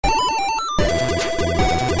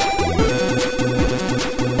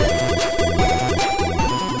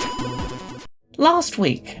Last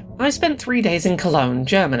week, I spent 3 days in Cologne,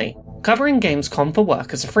 Germany, covering Gamescom for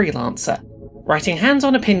work as a freelancer, writing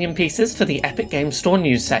hands-on opinion pieces for the Epic Games Store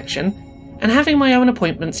news section, and having my own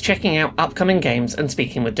appointments checking out upcoming games and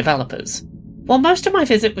speaking with developers. While most of my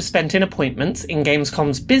visit was spent in appointments in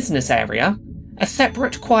Gamescom's business area, a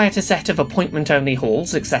separate, quieter set of appointment-only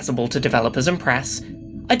halls accessible to developers and press,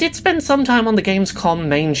 I did spend some time on the Gamescom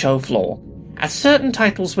main show floor, as certain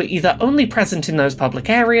titles were either only present in those public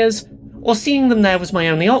areas, or seeing them there was my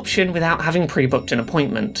only option without having pre-booked an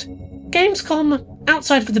appointment. Gamescom,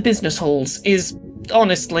 outside of the business halls, is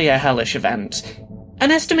honestly a hellish event.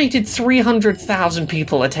 An estimated 300,000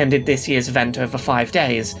 people attended this year's event over 5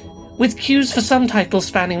 days, with queues for some titles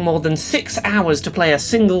spanning more than 6 hours to play a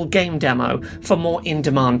single game demo for more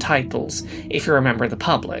in-demand titles, if you're a member of the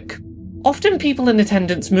public. Often people in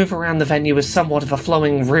attendance move around the venue as somewhat of a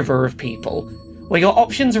flowing river of people, where your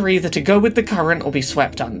options are either to go with the current or be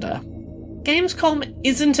swept under. Gamescom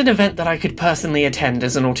isn't an event that I could personally attend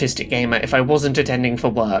as an autistic gamer if I wasn't attending for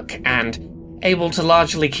work, and able to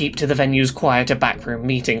largely keep to the venue's quieter backroom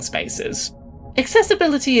meeting spaces.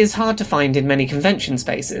 Accessibility is hard to find in many convention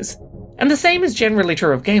spaces, and the same is generally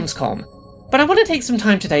true of Gamescom, but I want to take some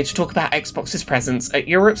time today to talk about Xbox's presence at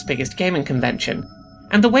Europe's biggest gaming convention,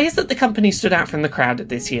 and the ways that the company stood out from the crowd at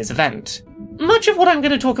this year's event. Much of what I'm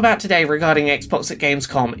going to talk about today regarding Xbox at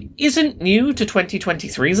Gamescom isn't new to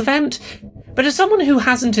 2023's event, but as someone who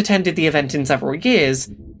hasn't attended the event in several years,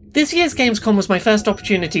 this year's Gamescom was my first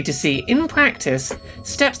opportunity to see, in practice,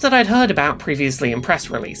 steps that I'd heard about previously in press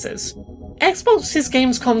releases. Xbox's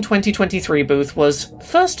Gamescom 2023 booth was,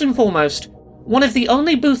 first and foremost, one of the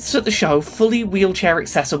only booths at the show fully wheelchair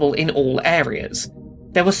accessible in all areas.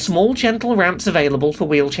 There were small, gentle ramps available for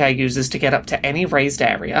wheelchair users to get up to any raised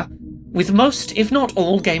area, with most, if not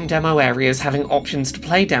all, game demo areas having options to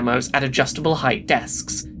play demos at adjustable height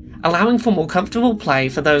desks, allowing for more comfortable play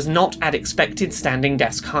for those not at expected standing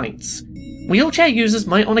desk heights. Wheelchair users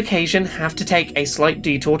might on occasion have to take a slight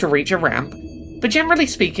detour to reach a ramp, but generally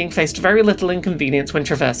speaking faced very little inconvenience when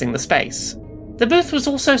traversing the space. The booth was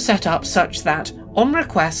also set up such that, on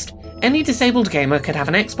request, any disabled gamer could have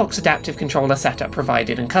an Xbox Adaptive Controller setup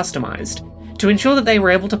provided and customised, to ensure that they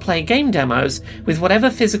were able to play game demos with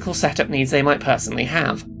whatever physical setup needs they might personally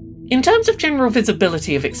have. In terms of general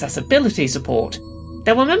visibility of accessibility support,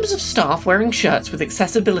 there were members of staff wearing shirts with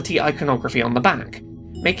accessibility iconography on the back,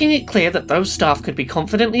 making it clear that those staff could be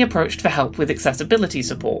confidently approached for help with accessibility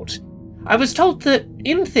support. I was told that,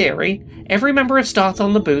 in theory, every member of staff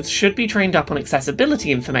on the booth should be trained up on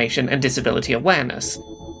accessibility information and disability awareness,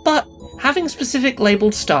 but having specific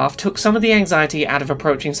labelled staff took some of the anxiety out of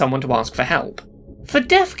approaching someone to ask for help. For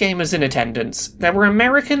deaf gamers in attendance, there were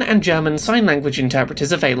American and German sign language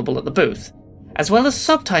interpreters available at the booth, as well as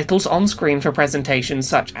subtitles on screen for presentations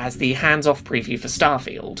such as the hands-off preview for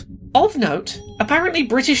Starfield. Of note, apparently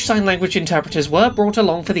British sign language interpreters were brought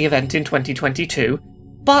along for the event in 2022,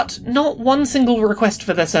 but not one single request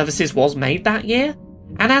for their services was made that year,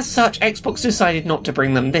 and as such Xbox decided not to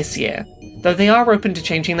bring them this year, though they are open to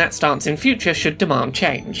changing that stance in future should demand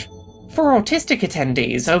change. For autistic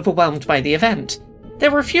attendees overwhelmed by the event, there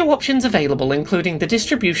were a few options available, including the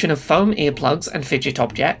distribution of foam earplugs and fidget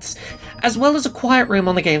objects, as well as a quiet room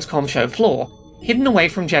on the Gamescom show floor, hidden away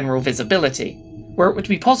from general visibility, where it would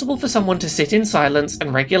be possible for someone to sit in silence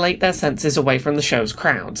and regulate their senses away from the show's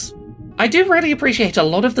crowds. I do really appreciate a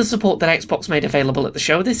lot of the support that Xbox made available at the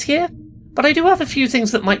show this year, but I do have a few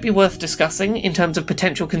things that might be worth discussing in terms of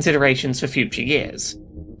potential considerations for future years.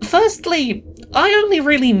 Firstly, I only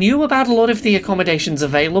really knew about a lot of the accommodations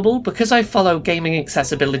available because I follow gaming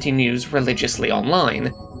accessibility news religiously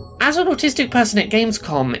online. As an autistic person at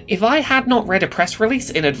Gamescom, if I had not read a press release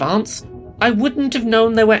in advance, I wouldn't have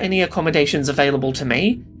known there were any accommodations available to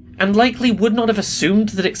me, and likely would not have assumed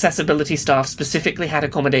that accessibility staff specifically had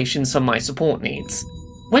accommodations for my support needs.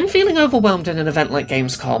 When feeling overwhelmed in an event like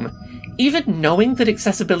Gamescom, even knowing that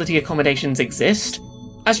accessibility accommodations exist,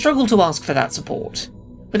 I struggle to ask for that support.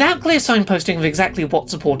 Without clear signposting of exactly what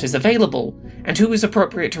support is available, and who is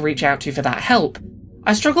appropriate to reach out to for that help,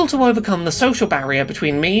 I struggle to overcome the social barrier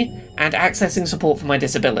between me and accessing support for my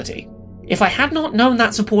disability. If I had not known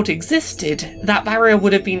that support existed, that barrier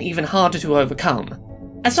would have been even harder to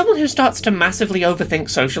overcome. As someone who starts to massively overthink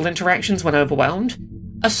social interactions when overwhelmed,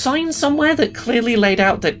 a sign somewhere that clearly laid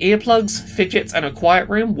out that earplugs, fidgets, and a quiet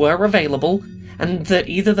room were available, and that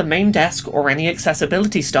either the main desk or any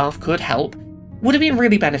accessibility staff could help, would have been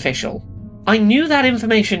really beneficial. I knew that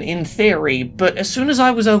information in theory, but as soon as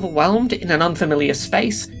I was overwhelmed in an unfamiliar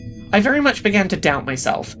space, I very much began to doubt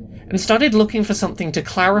myself, and started looking for something to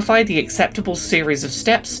clarify the acceptable series of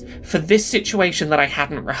steps for this situation that I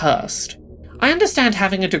hadn't rehearsed. I understand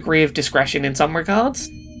having a degree of discretion in some regards.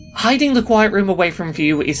 Hiding the quiet room away from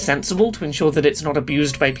view is sensible to ensure that it's not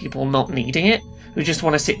abused by people not needing it, who just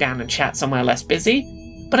want to sit down and chat somewhere less busy,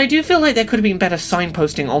 but I do feel like there could have been better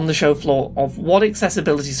signposting on the show floor of what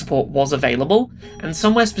accessibility support was available, and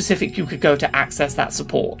somewhere specific you could go to access that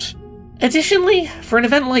support. Additionally, for an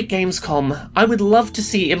event like Gamescom, I would love to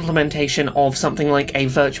see implementation of something like a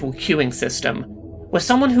virtual queuing system, where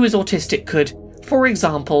someone who is autistic could, for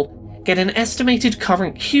example, get an estimated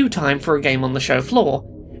current queue time for a game on the show floor,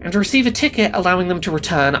 and receive a ticket allowing them to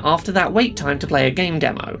return after that wait time to play a game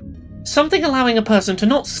demo. Something allowing a person to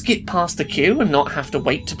not skip past the queue and not have to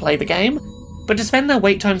wait to play the game, but to spend their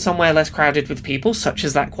wait time somewhere less crowded with people, such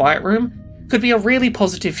as that quiet room, could be a really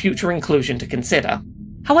positive future inclusion to consider.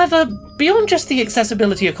 However, beyond just the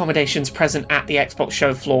accessibility accommodations present at the Xbox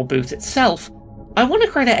show floor booth itself, I want to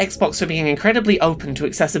credit Xbox for being incredibly open to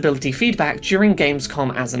accessibility feedback during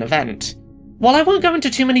Gamescom as an event. While I won't go into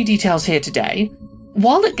too many details here today,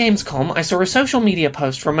 while at Gamescom I saw a social media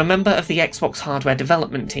post from a member of the Xbox hardware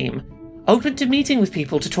development team, open to meeting with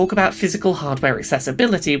people to talk about physical hardware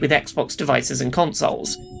accessibility with Xbox devices and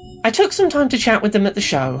consoles. I took some time to chat with them at the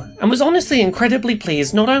show, and was honestly incredibly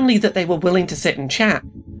pleased not only that they were willing to sit and chat,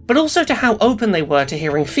 but also to how open they were to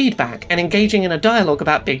hearing feedback and engaging in a dialogue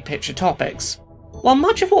about big picture topics. While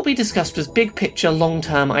much of what we discussed was big picture,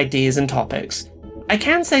 long-term ideas and topics, I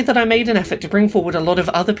can say that I made an effort to bring forward a lot of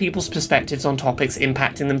other people's perspectives on topics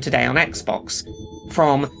impacting them today on Xbox.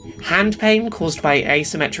 From hand pain caused by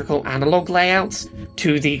asymmetrical analog layouts,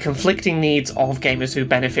 to the conflicting needs of gamers who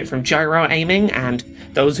benefit from gyro aiming, and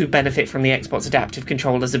those who benefit from the Xbox Adaptive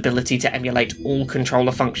Controller's ability to emulate all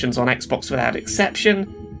controller functions on Xbox without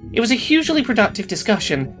exception. It was a hugely productive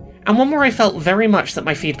discussion, and one where I felt very much that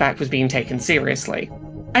my feedback was being taken seriously.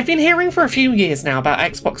 I've been hearing for a few years now about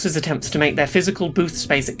Xbox's attempts to make their physical booth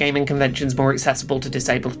space at gaming conventions more accessible to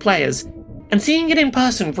disabled players, and seeing it in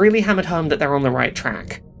person really hammered home that they're on the right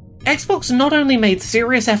track. Xbox not only made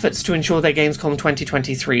serious efforts to ensure their Gamescom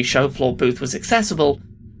 2023 show floor booth was accessible,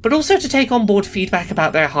 but also to take on board feedback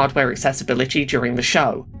about their hardware accessibility during the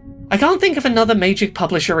show. I can't think of another major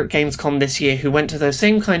publisher at Gamescom this year who went to those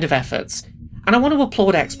same kind of efforts, and I want to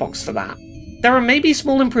applaud Xbox for that. There are maybe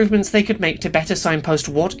small improvements they could make to better signpost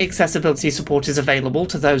what accessibility support is available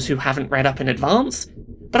to those who haven't read up in advance,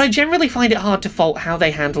 but I generally find it hard to fault how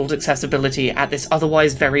they handled accessibility at this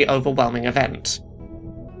otherwise very overwhelming event.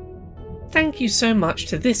 Thank you so much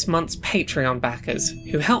to this month's Patreon backers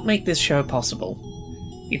who help make this show possible.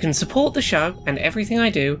 You can support the show and everything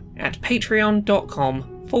I do at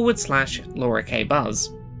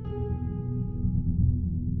patreon.com/LauraKBuzz.